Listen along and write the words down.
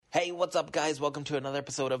Hey, what's up, guys? Welcome to another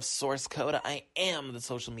episode of Source Code. I am the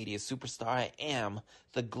social media superstar. I am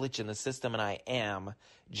the glitch in the system, and I am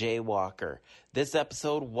Jay Walker. This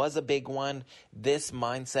episode was a big one. This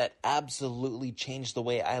mindset absolutely changed the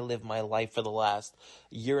way I live my life for the last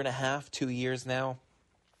year and a half, 2 years now.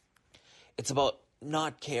 It's about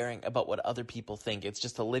not caring about what other people think. It's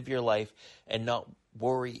just to live your life and not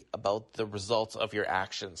worry about the results of your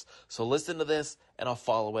actions. So listen to this, and I'll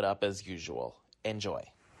follow it up as usual. Enjoy.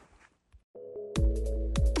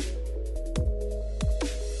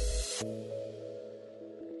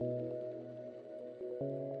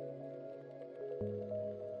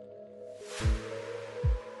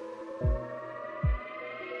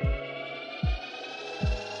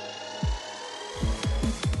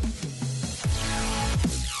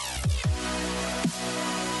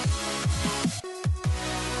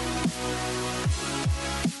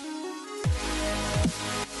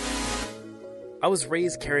 I was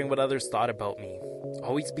raised caring what others thought about me.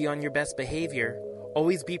 Always be on your best behavior.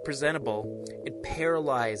 Always be presentable. It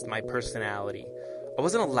paralyzed my personality. I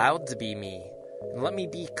wasn't allowed to be me. And let me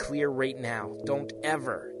be clear right now. Don't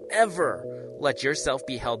ever let yourself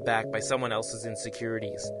be held back by someone else's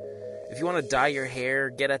insecurities. If you want to dye your hair,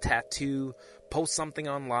 get a tattoo, post something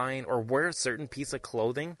online, or wear a certain piece of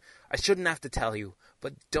clothing, I shouldn't have to tell you,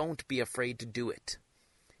 but don't be afraid to do it.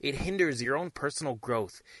 It hinders your own personal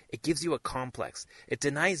growth. It gives you a complex. It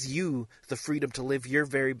denies you the freedom to live your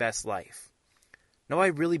very best life. Now, I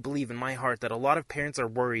really believe in my heart that a lot of parents are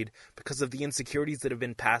worried because of the insecurities that have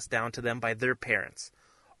been passed down to them by their parents.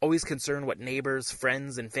 Always concerned what neighbors,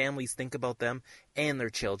 friends, and families think about them and their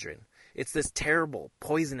children. It's this terrible,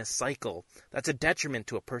 poisonous cycle that's a detriment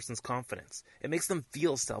to a person's confidence. It makes them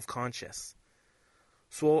feel self-conscious.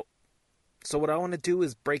 So what I want to do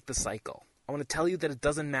is break the cycle. I want to tell you that it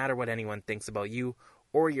doesn't matter what anyone thinks about you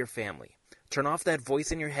or your family. Turn off that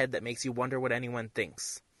voice in your head that makes you wonder what anyone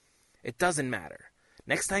thinks. It doesn't matter.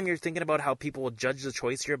 Next time you're thinking about how people will judge the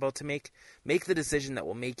choice you're about to make the decision that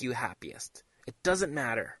will make you happiest. It doesn't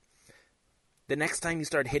matter. The next time you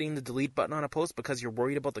start hitting the delete button on a post because you're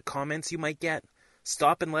worried about the comments you might get,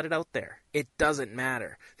 stop and let it out there. It doesn't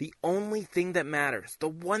matter. The only thing that matters, the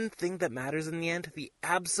one thing that matters in the end, the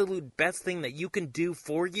absolute best thing that you can do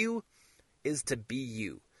for you is to be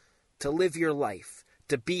you, to live your life,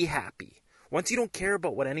 to be happy. Once you don't care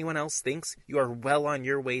about what anyone else thinks, you are well on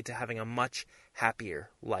your way to having a much happier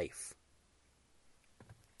life.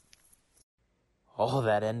 Oh,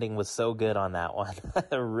 that ending was so good on that one.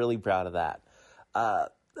 I'm really proud of that.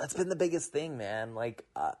 That's been the biggest thing, man.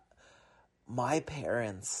 My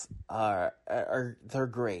parents they're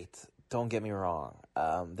great. Don't get me wrong.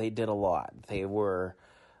 They did a lot. They were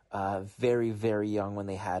very, very young when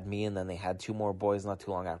they had me, and then they had 2 more boys not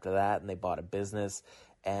too long after that, and they bought a business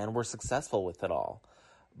and were successful with it all.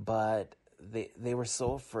 But they were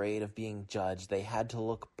so afraid of being judged. They had to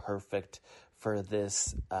look perfect for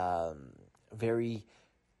this very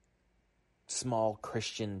small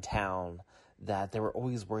Christian town that they were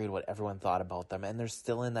always worried what everyone thought about them, and they're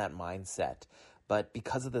still in that mindset. But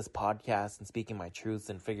because of this podcast and speaking my truths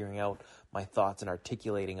and figuring out my thoughts and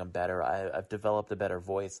articulating them better, I've developed a better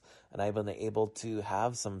voice, and I've been able to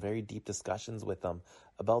have some very deep discussions with them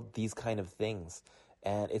about these kind of things.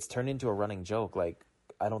 And it's turned into a running joke.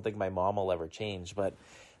 I don't think my mom will ever change, but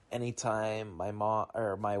anytime my mom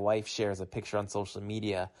or my wife shares a picture on social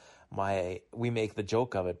media, we make the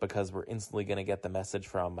joke of it because we're instantly going to get the message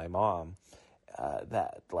from my mom.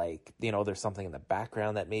 That there's something in the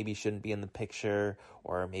background that maybe shouldn't be in the picture,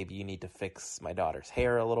 or maybe you need to fix my daughter's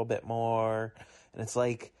hair a little bit more. And it's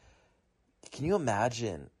like, can you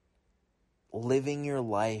imagine living your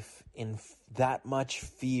life in that much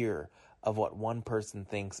fear of what one person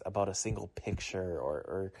thinks about a single picture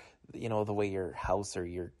or the way your house or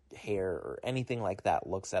your hair or anything like that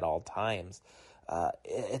looks at all times?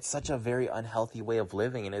 It's such a very unhealthy way of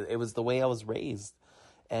living, and it was the way I was raised.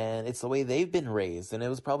 And it's the way they've been raised, and it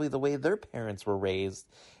was probably the way their parents were raised.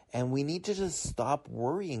 And we need to just stop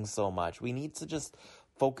worrying so much. We need to just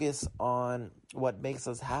focus on what makes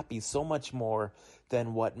us happy so much more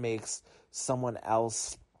than what makes someone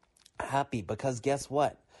else happy. Because guess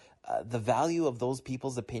what? The value of those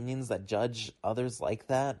people's opinions that judge others like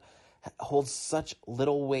that holds such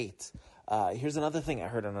little weight. Here's another thing I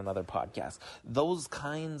heard on another podcast. Those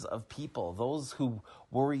kinds of people, those who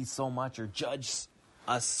worry so much or judge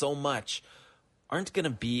us so much, aren't going to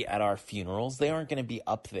be at our funerals. They aren't going to be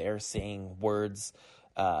up there saying words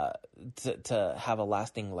to have a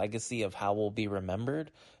lasting legacy of how we'll be remembered.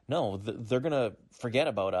 No, they're going to forget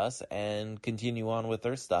about us and continue on with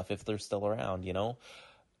their stuff if they're still around,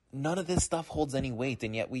 none of this stuff holds any weight,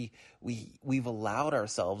 and yet we've allowed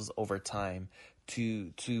ourselves over time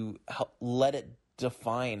to let it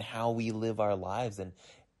define how we live our lives, and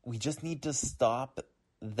we just need to stop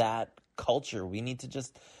that culture. We need to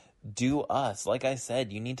just do us. Like I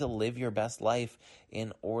said, you need to live your best life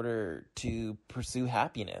in order to pursue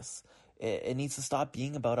happiness. It needs to stop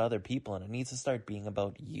being about other people, and it needs to start being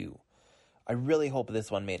about you. I really hope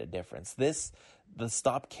this one made a difference. The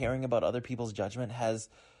stop caring about other people's judgment has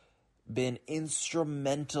been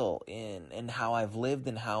instrumental in how I've lived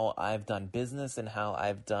and how I've done business and how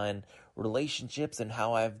I've done relationships and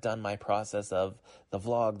how I've done my process of the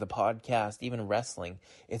vlog, the podcast, even wrestling.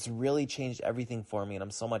 It's really changed everything for me, and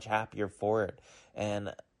I'm so much happier for it.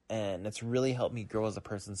 And it's really helped me grow as a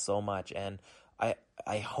person so much. And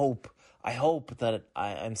I hope that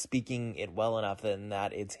I'm speaking it well enough and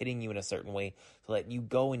that it's hitting you in a certain way so that you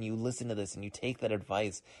go and you listen to this and you take that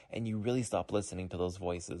advice and you really stop listening to those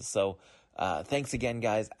voices. So thanks again,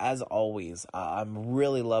 guys. As always, I'm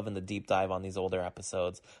really loving the deep dive on these older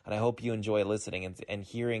episodes, and I hope you enjoy listening and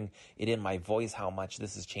hearing it in my voice how much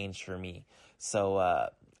this has changed for me. So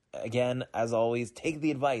again, as always, take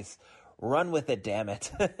the advice. Run with it, damn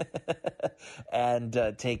it.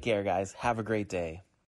 And take care, guys. Have a great day.